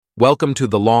Welcome to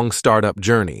The Long Startup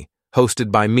Journey,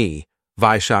 hosted by me,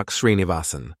 Vaishak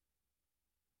Srinivasan.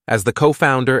 As the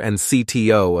co-founder and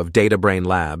CTO of DataBrain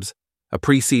Labs, a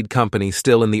pre-seed company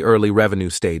still in the early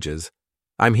revenue stages,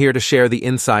 I'm here to share the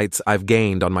insights I've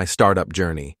gained on my startup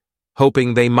journey,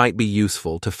 hoping they might be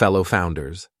useful to fellow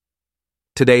founders.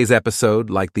 Today's episode,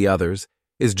 like the others,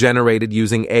 is generated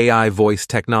using AI voice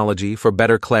technology for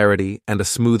better clarity and a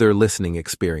smoother listening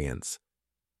experience.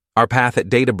 Our path at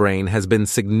DataBrain has been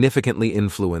significantly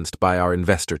influenced by our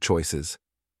investor choices.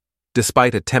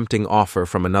 Despite a tempting offer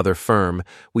from another firm,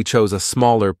 we chose a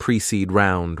smaller pre-seed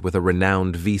round with a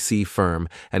renowned VC firm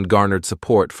and garnered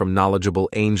support from knowledgeable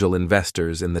angel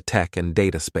investors in the tech and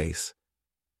data space.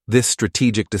 This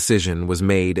strategic decision was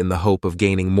made in the hope of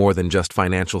gaining more than just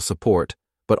financial support,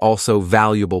 but also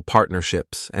valuable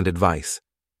partnerships and advice.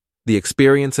 The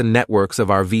experience and networks of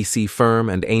our VC firm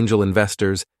and angel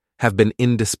investors have been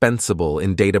indispensable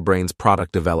in DataBrain's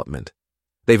product development.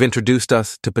 They've introduced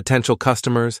us to potential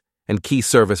customers and key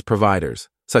service providers,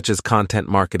 such as content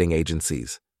marketing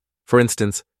agencies. For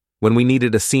instance, when we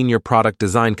needed a senior product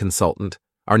design consultant,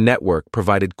 our network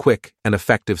provided quick and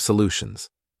effective solutions.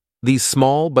 These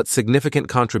small but significant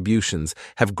contributions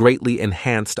have greatly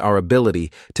enhanced our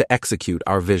ability to execute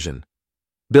our vision.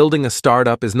 Building a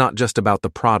startup is not just about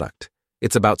the product.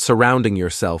 It's about surrounding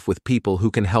yourself with people who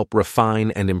can help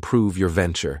refine and improve your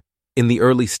venture. In the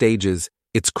early stages,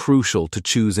 it's crucial to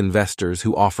choose investors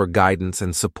who offer guidance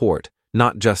and support,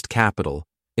 not just capital.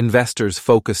 Investors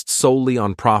focused solely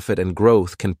on profit and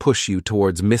growth can push you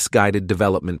towards misguided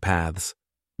development paths.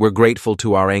 We're grateful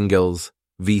to our angels,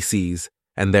 VCs,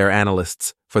 and their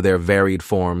analysts for their varied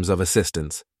forms of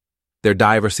assistance. Their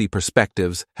diverse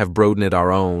perspectives have broadened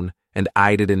our own and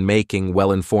aided in making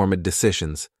well-informed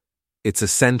decisions. It's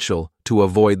essential to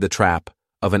avoid the trap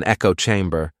of an echo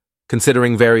chamber,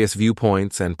 considering various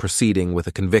viewpoints and proceeding with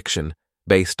a conviction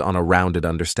based on a rounded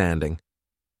understanding.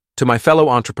 To my fellow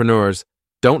entrepreneurs,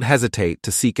 don't hesitate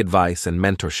to seek advice and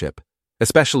mentorship,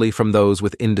 especially from those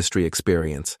with industry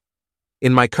experience.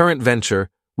 In my current venture,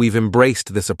 we've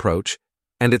embraced this approach,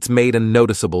 and it's made a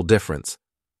noticeable difference.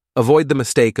 Avoid the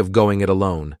mistake of going it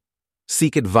alone.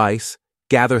 Seek advice,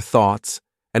 gather thoughts,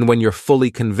 and when you're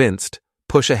fully convinced,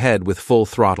 push ahead with full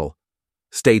throttle.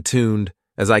 Stay tuned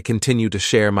as I continue to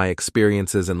share my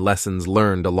experiences and lessons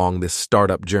learned along this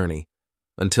startup journey.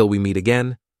 Until we meet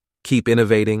again, keep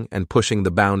innovating and pushing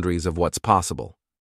the boundaries of what's possible.